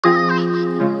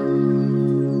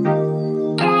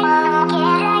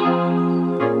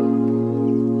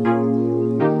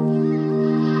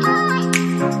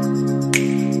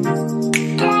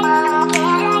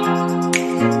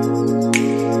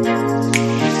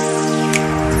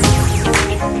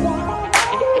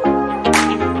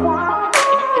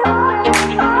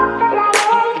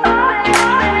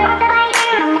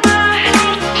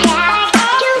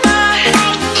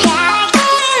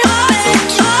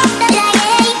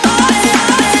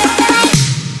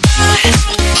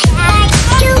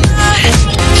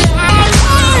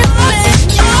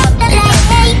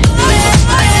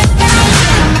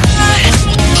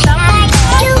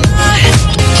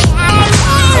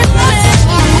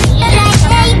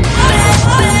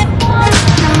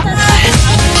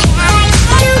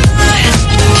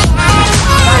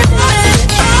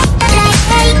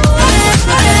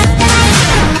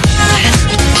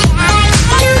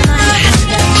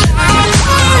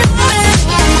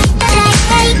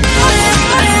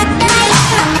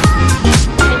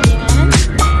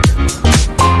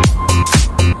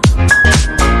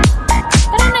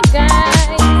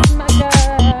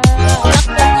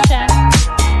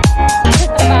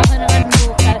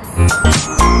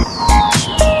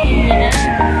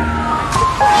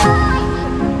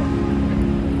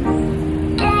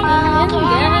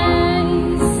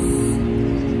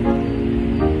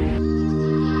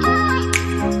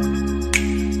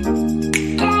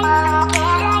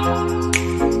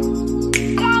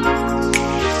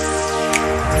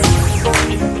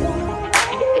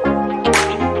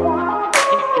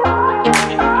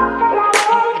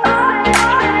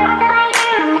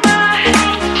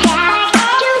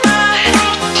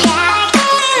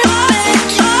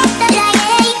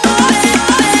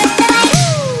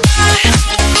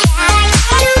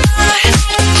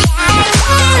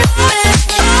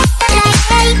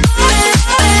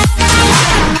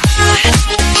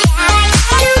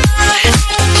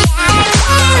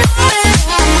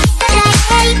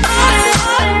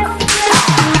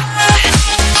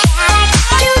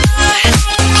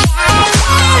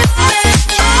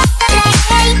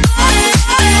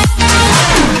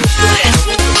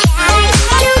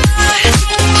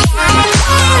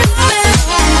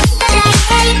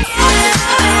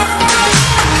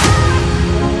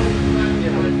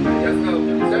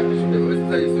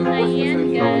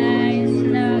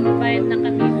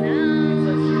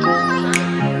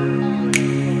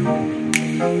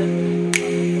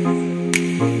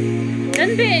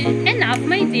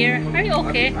dear. Are you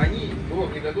okay? Они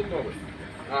блок не дадут новый.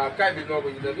 Кабель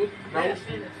новый не дадут. Нет,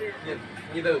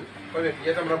 не дадут. Поверьте,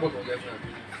 я там работал, я знаю.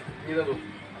 Не дадут.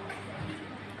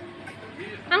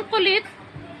 Ang kulit.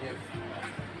 Нет.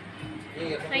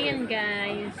 Нет. Ayan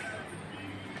guys.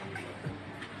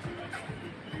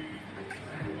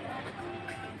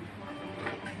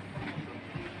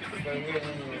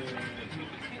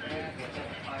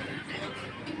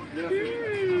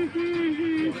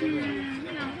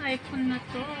 Ang iPhone на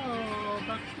то.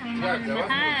 Ang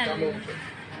mahal.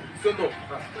 Все новое.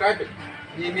 Кабель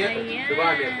не метр,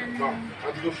 2 метра. Вам,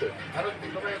 от души.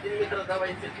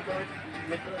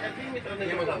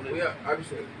 Не могу, я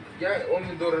объясню. Он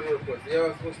мне дорого платит. Я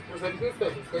вас просто объясню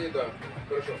ситуацию, скажите, да,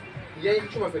 хорошо. Я не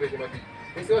хочу вас этим обидеть.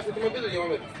 Если вас этим обиду, я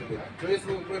вам это скажу. Но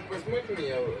если вы посмотрите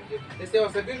меня, если я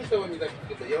вас обижу, что вам не так,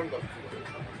 я вам дам.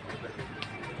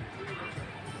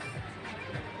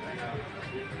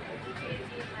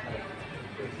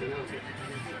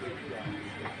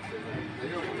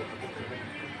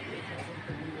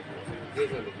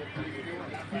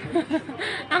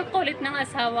 Ang kulit ng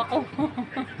asawa ko.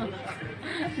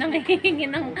 Nanghihingi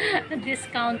ng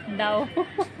discount daw.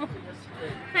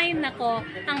 Ay nako,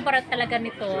 ang barat talaga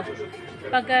nito.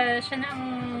 Pag siya na ang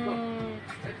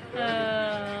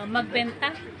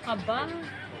magbenta, aba.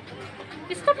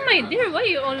 Stop my dear, why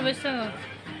you always stop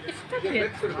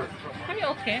it? Are you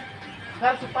okay?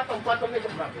 Потом это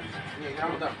правда. Не, я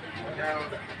вам дам.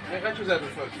 Я хочу за это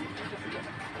соль.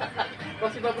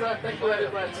 Спасибо, брат. Thank you very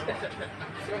much.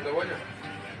 Все, доволен?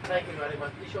 Thank you very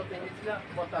much. Еще ты не тебя,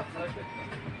 вот так,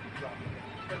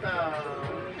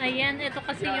 Ayan, ito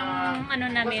kasi yung ano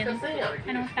namin.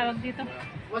 Anong tawag dito?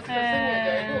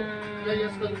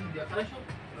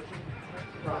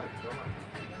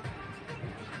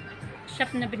 Shop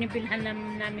na binibilhan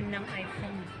namin ng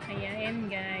iPhone. Ayan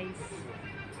guys.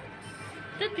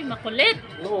 Don't be makulit.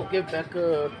 No, give back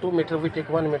 2 meter. We take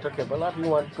 1 meter cable. Or you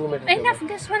want 2 meter cable? Enough,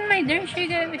 this one, my dear. He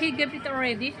gave it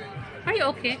already. Are you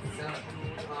okay?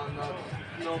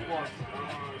 No more.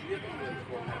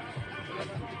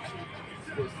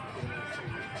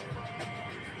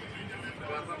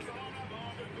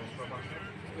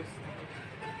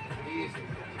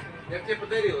 Я тебе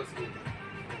подарила скид.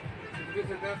 Ты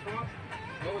тебе автомат?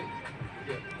 Новый?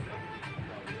 Где?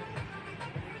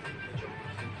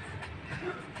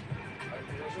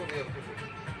 Хорошо, я скажу.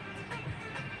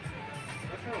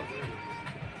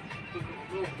 Тут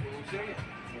улучшение?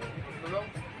 Сказал?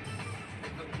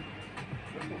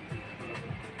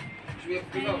 Что я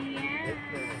сказал?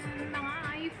 Mga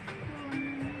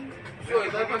iPhone. Все,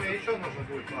 это еще нужно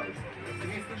будет парить. Ты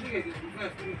не скажи, я здесь узнаю,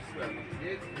 сколько себя. Я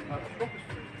это сколько?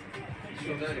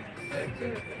 Все, Дарик.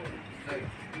 Дарик.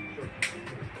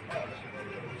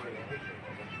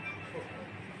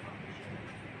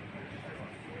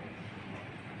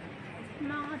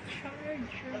 Mga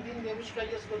charger. Один девочка,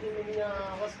 я скажу, у меня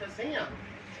воскресенье.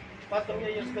 Потом я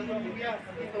ей скажу, я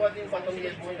это один, потом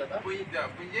есть мой, да? Да, в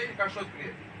понедельник, а что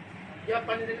ты? Я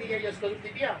понедельник, я ей скажу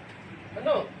тебе.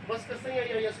 Ну, воскресенье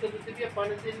я ей скажу тебе,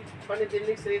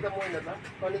 понедельник, среда мой, да?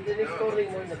 Понедельник, вторник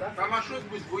мой, да? Там а что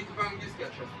пусть будет по-английски,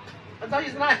 а что? Да, я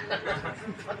знаю.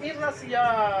 Один раз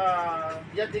я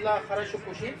дела хорошо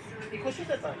кушать, и кушать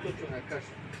это чуть-чуть.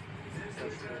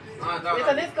 А, да.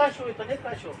 Это нет кашу, это нет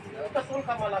кашу. Это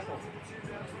только молоко.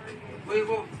 Вы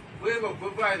его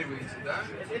вывариваете, да?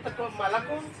 Это то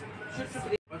молоко,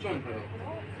 чуть-чуть. А что он продал?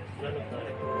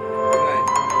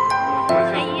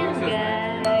 Ayan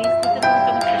guys. Dito po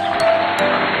kami sa shop.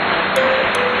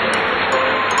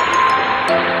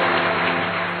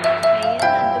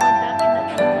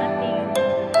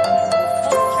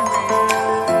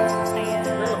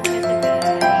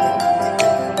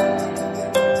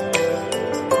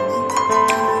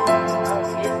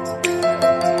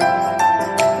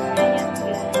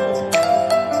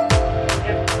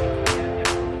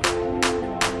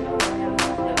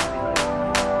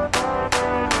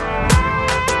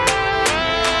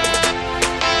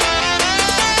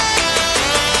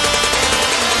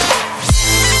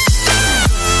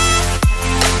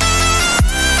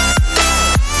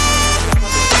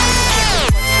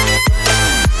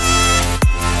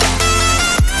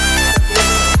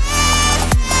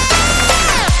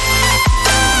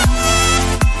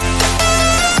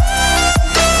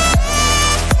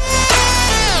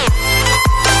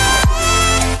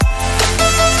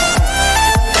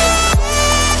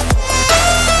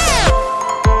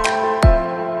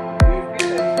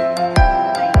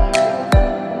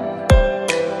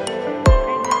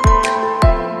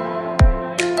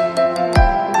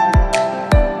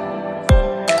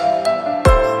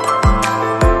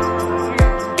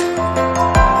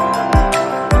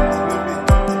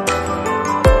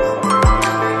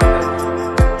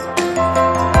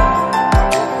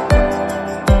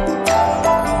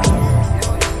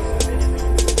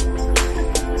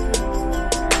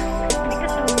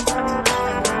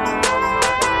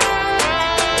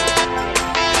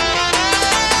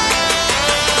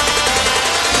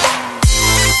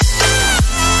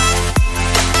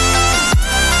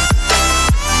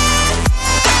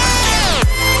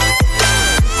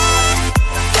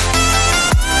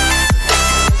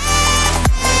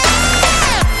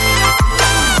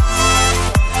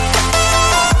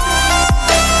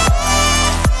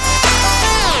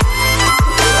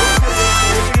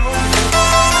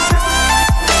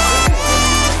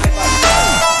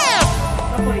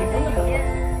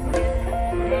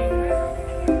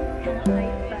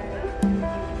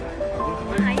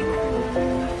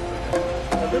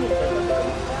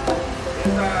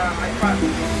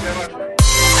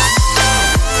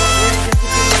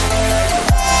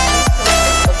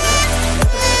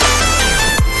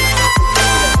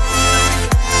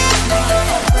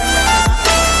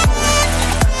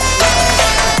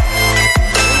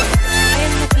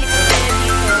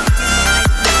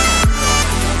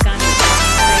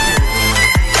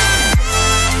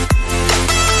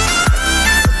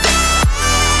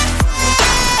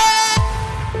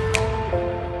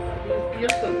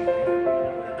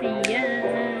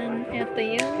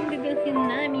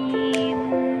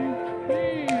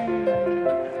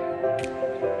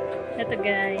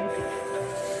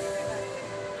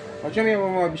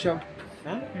 обещал?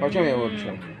 А? Почем я его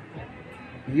обещал?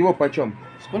 Его почем?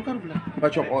 Сколько рублей?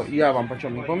 Почем? О, я вам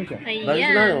почем, не помните?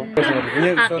 Ayan.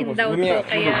 Мне Akin 48. daw Вы меня, to,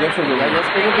 kaya... я все делаю. Я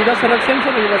скажу, туда 47,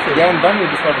 47. Я вам дам мне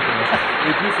бесплатно, конечно.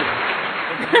 И плюс это.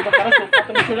 Хорошо,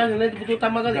 потому что я буду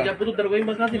там магазин, я буду дорогой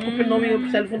магазин, купил новый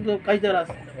телефон каждый раз.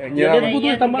 Не Я рано. не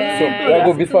буду там Ayan, магазин. guys. Я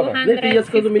говорю, бесплатно. Знаете, я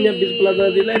скажу, меня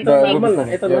бесплатно делают, Да, это вы нормально,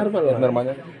 бесплатно. это Это нормально.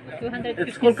 нормально.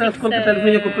 256 Сколько телефонов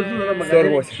я купил на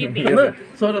магазине? 48.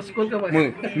 40, сколько вы?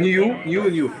 Мы, нью.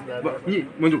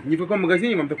 Мой друг, ни в каком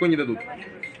магазине вам такой не дадут.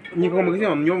 Ни в каком магазине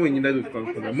вам новый не дадут.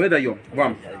 Мы даем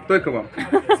вам, только вам.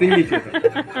 Цените это.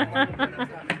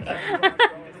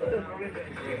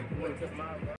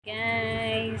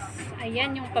 Guys,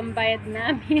 ayan yung pambayad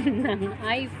namin ng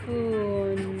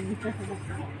iPhone.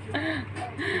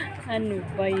 Ano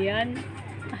ba yan?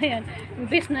 Ayan,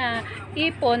 imbes na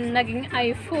ipon, naging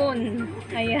iPhone.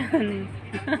 Ayan.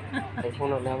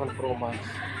 iPhone 11 Pro Max.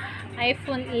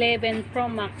 iPhone 11 Pro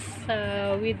Max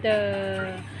with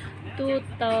the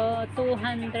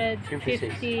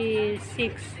 256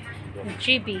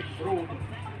 GB.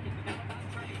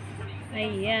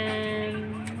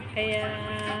 Ayan. Kaya,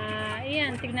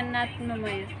 ayan, tignan natin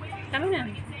mamaya. Tama na.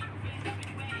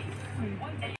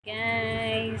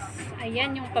 Guys,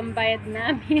 ayan yung pambayad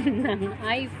namin ng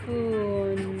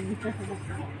iPhone.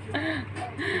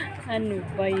 Ano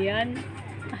ba yan?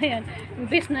 Ayan,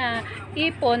 imbes na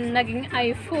ipon, naging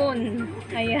iPhone.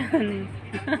 Ayan.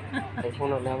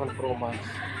 iPhone 11 Pro Max.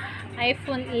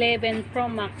 iPhone 11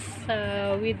 Pro Max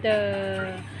with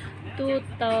the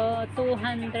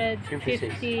 256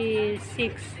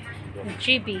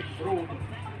 GB.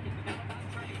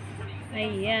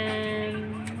 Ayan.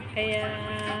 Kaya,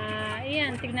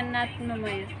 ayan, tignan natin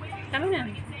mamaya. Tama na.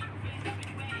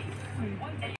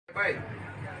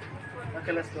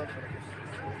 Okay, let's go.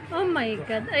 Oh my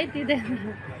God, I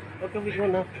didn't. Okay, we go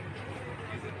now.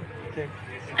 Okay.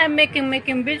 I'm making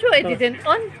video, I didn't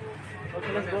on.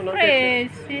 Okay, let's go now.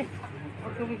 Crazy.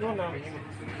 Okay, we go now.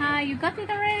 You got it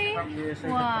already? Yes,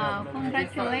 I Wow,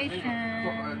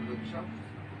 congratulations.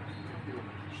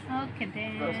 Okay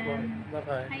Let's go. then.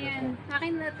 Bye-bye. Ayan,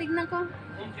 akin na, tignan ko.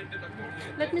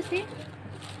 Let me see.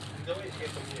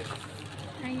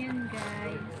 Ayan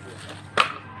guys.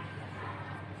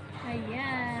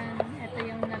 Ayan, ito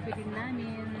yung nabili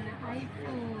namin na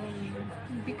iPhone.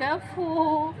 Be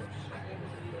careful.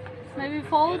 Maybe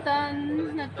fall down.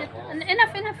 Not yet.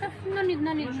 Enough. No need.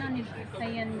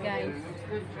 Ayan guys.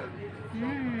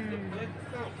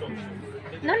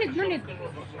 No need.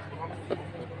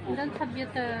 Don't have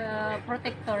yet a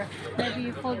protector. Maybe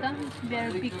you fall down, it's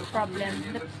very big problem.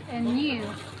 That's new.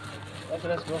 Okay,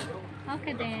 let's go.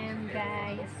 Okay then,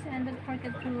 guys. And don't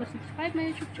forget to subscribe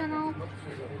my YouTube channel.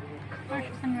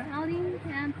 Marshall on your alley.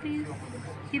 And please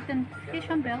hit the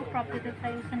notification bell for updated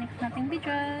tayo sa next nating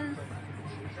videos.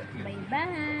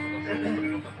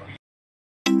 Bye-bye!